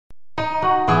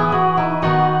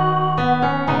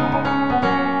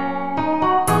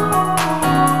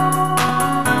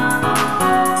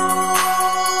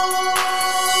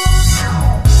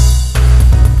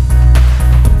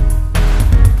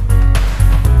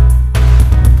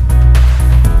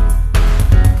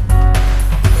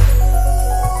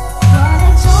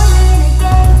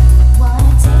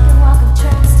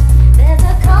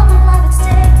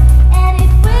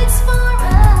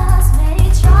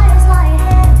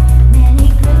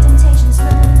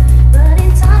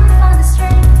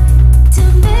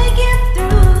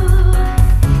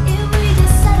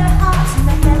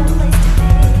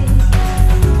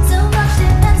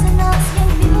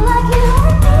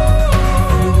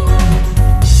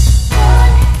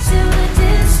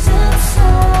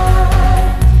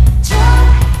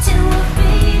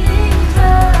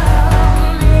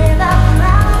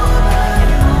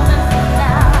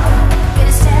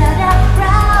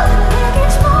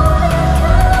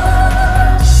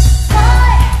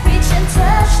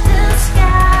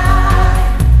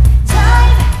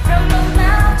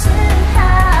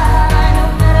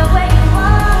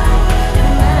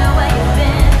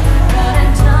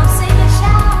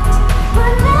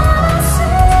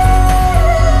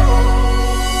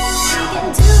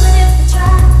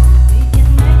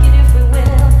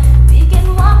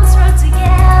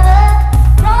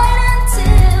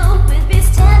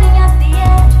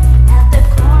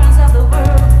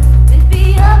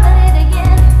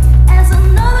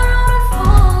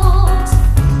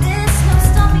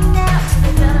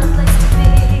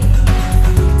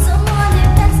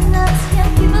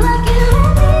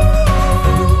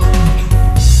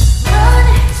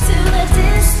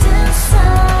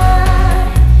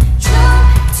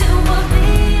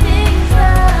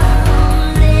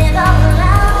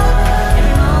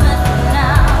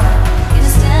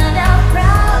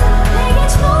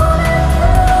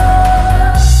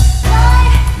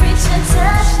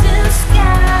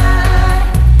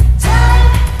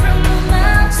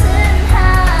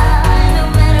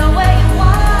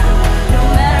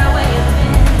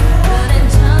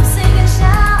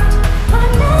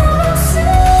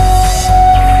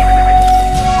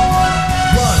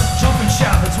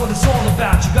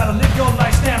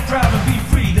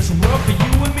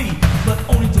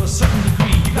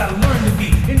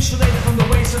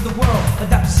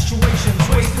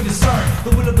the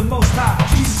will of the Most High.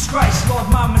 Jesus Christ, Lord,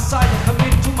 my Messiah, come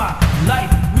into my life.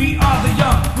 We are the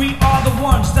young, we are the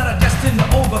ones that are destined to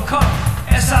overcome.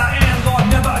 S.I.N. Lord,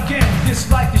 never again, this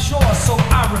life is yours, so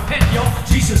I repent, yo.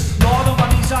 Jesus, Lord, on my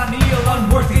knees I kneel,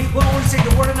 unworthy, will only say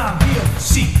the word and I'm healed.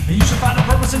 Seek, and you shall find a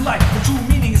purpose in life. The true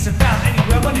meaning isn't found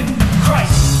anywhere but in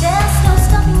Christ.